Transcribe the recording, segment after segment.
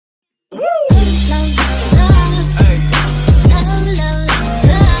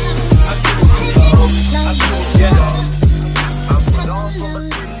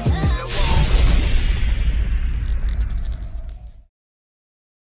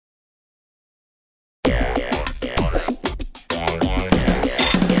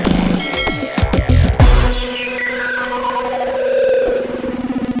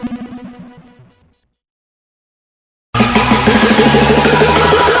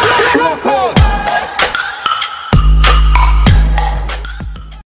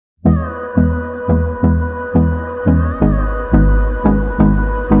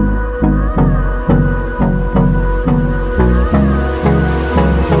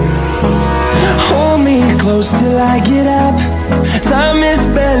Till I get up, time is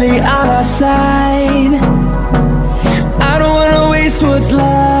barely on our side. I don't wanna waste what's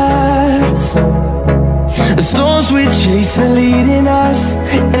left. The storms we chase are leading us,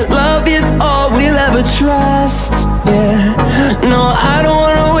 and love is all we'll ever trust. Yeah, no, I don't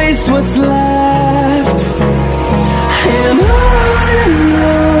wanna waste what's left. And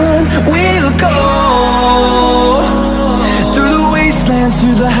on we'll go, through the wastelands,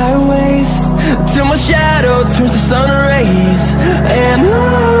 through the highways, till my shadow turns to sun rays. And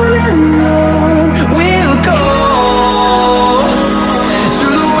on we'll go,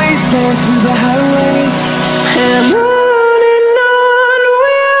 through the wastelands, through the highways, and on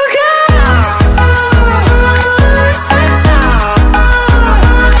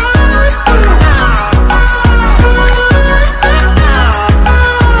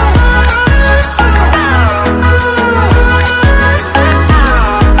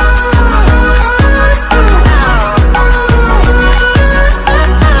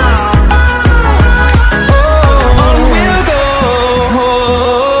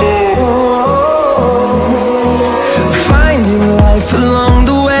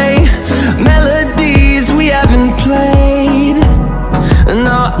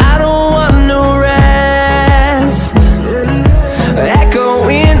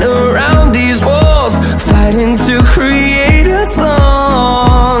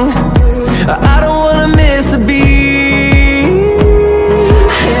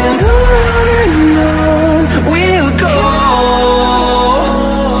we'll go.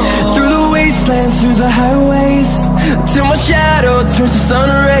 Through the highways, till my shadow turns to sun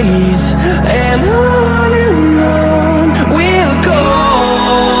rays. And on we'll go,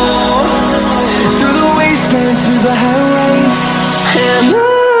 through the wastelands, through the highways, and on.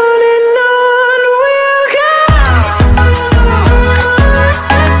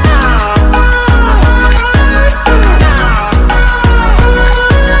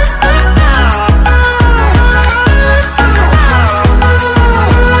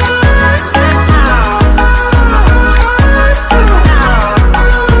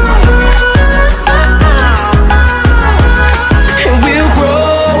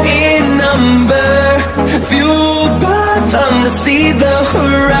 See the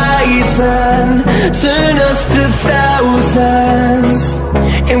horizon turn us to thousands,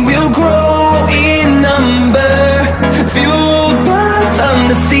 and we'll grow in number, fueled by them.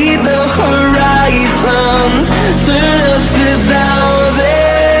 To see the horizon turn us to thousands,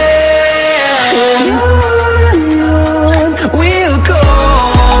 and on we'll go,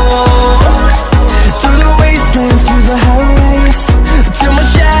 through the wastelands, through the highways, till my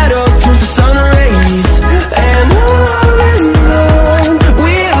shadow turns to sun rays. And on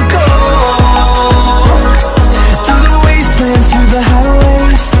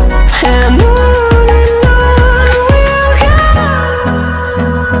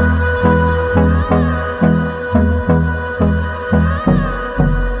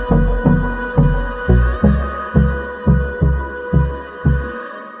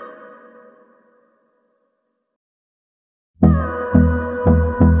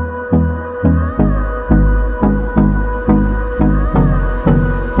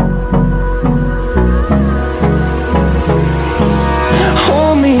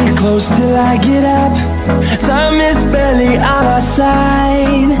close till I get up, time is barely on our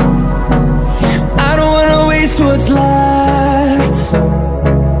side. I don't wanna waste what's left.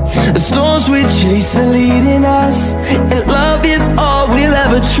 The storms we chase are leading us, and love is all we'll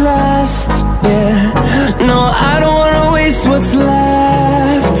ever trust. Yeah, no, I don't wanna waste what's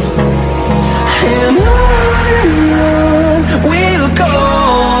left. And on we'll go,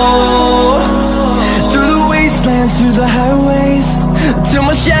 through the wastelands, through the highways, till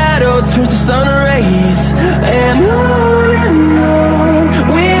my shadow turns to sun rays. And on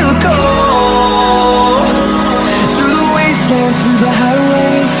we'll go, through the wastelands, through the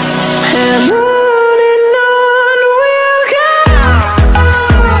highways, and on we'll go.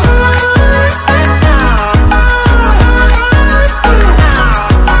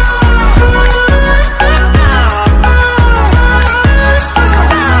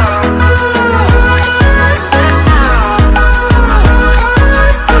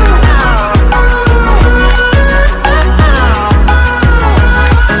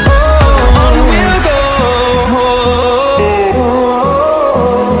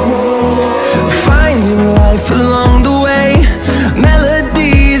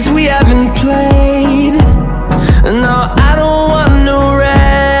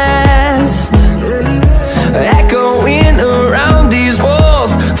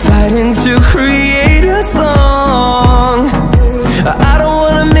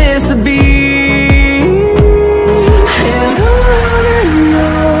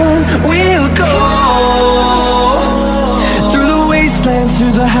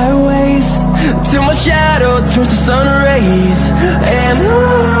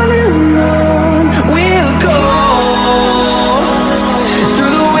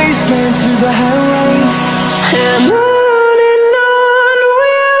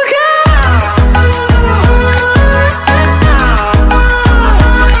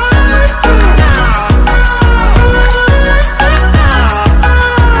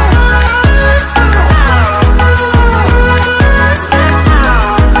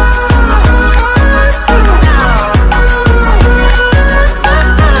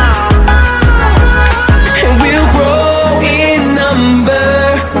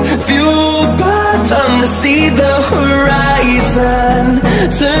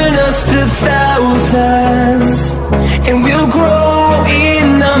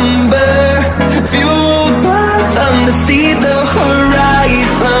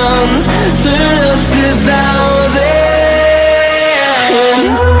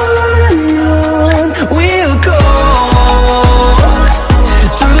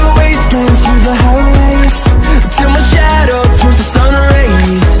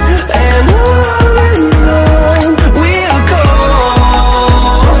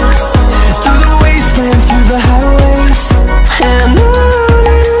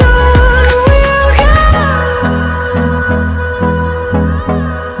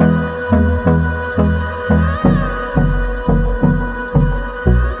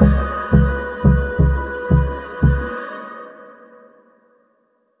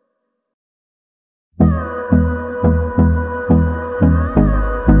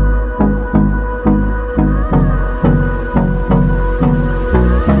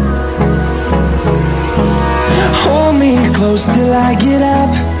 I get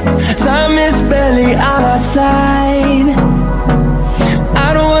up. Time is barely on our side.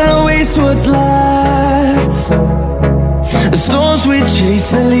 I don't wanna waste what's left. The storms we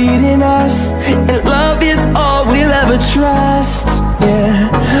chase are leading us, and love is all we'll ever trust. Yeah,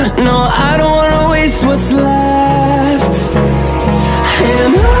 no, I don't wanna waste what's left.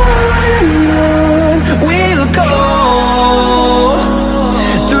 And on we'll go,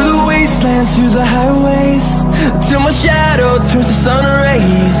 through the wastelands, through the highways, till my shadow turns to sun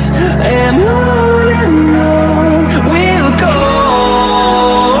rays. And on we'll go,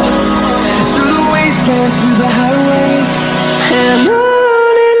 through the wastelands, through the highways, and on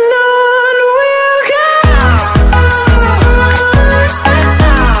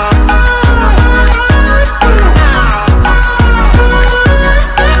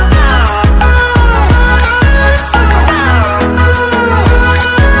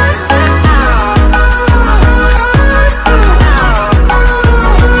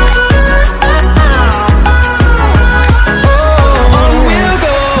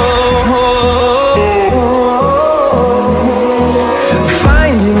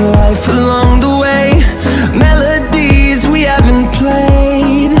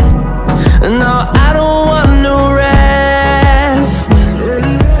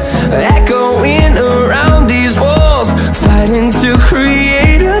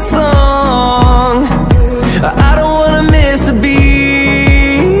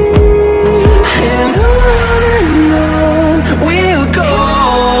we'll go.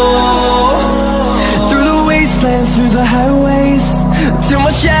 Through the highways, till my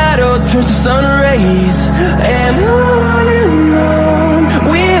shadow turns to sun rays. And